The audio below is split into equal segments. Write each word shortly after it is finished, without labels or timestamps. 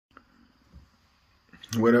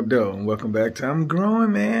What up, though? And welcome back to I'm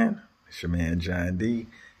Growing, man. It's your man, John D,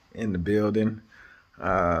 in the building.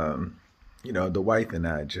 Um, the wife and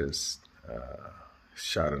I just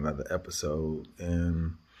shot another episode,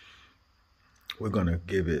 and we're going to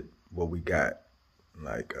give it what we got.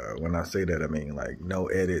 When I say that, I mean, no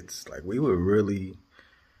edits. We were really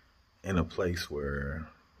in a place where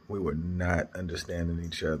we were not understanding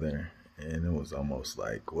each other, and it was almost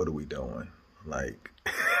like, what are we doing?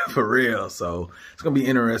 For real. So it's going to be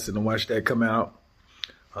interesting to watch that come out.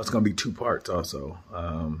 It's going to be two parts also.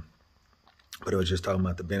 But it was just talking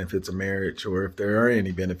about the benefits of marriage, or if there are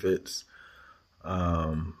any benefits.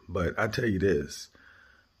 But I tell you this,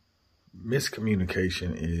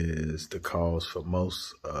 miscommunication is the cause for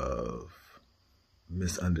most of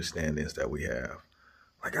misunderstandings that we have.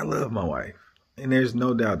 I love my wife, and there's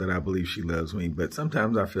no doubt that I believe she loves me, but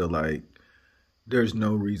sometimes I feel like there's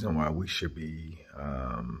no reason why we should be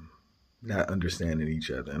not understanding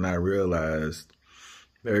each other. And I realized,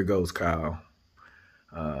 there goes Kyle.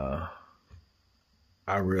 I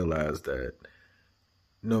realized that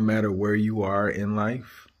no matter where you are in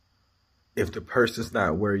life, if the person's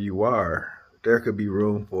not where you are, there could be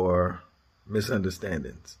room for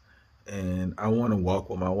misunderstandings. And I want to walk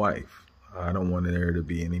with my wife. I don't want there to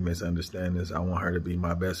be any misunderstandings. I want her to be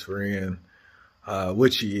my best friend,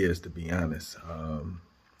 which she is, to be honest.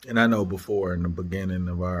 And I know before, in the beginning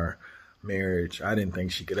of our marriage, I didn't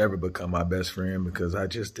think she could ever become my best friend because I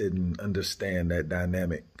just didn't understand that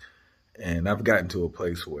dynamic. And I've gotten to a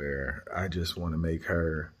place where I just want to make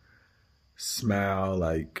her smile,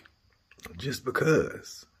 just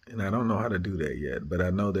because. And I don't know how to do that yet, but I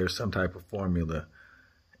know there's some type of formula.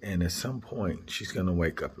 And at some point, she's going to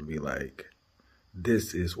wake up and be like,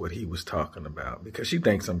 this is what he was talking about, because she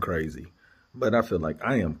thinks I'm crazy. But I feel like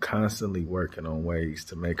I am constantly working on ways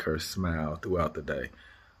to make her smile throughout the day.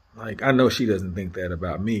 I know she doesn't think that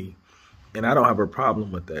about me, and I don't have a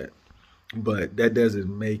problem with that. But that doesn't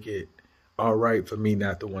make it all right for me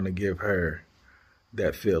not to want to give her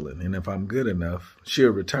that feeling. And if I'm good enough, she'll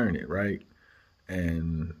return it, right?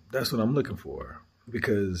 And that's what I'm looking for,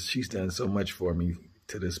 because she's done so much for me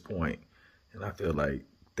to this point, and I feel like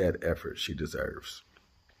that effort she deserves.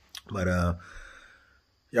 But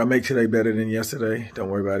y'all make today better than yesterday. Don't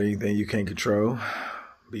worry about anything you can't control.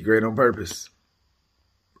 Be great on purpose.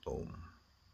 Boom.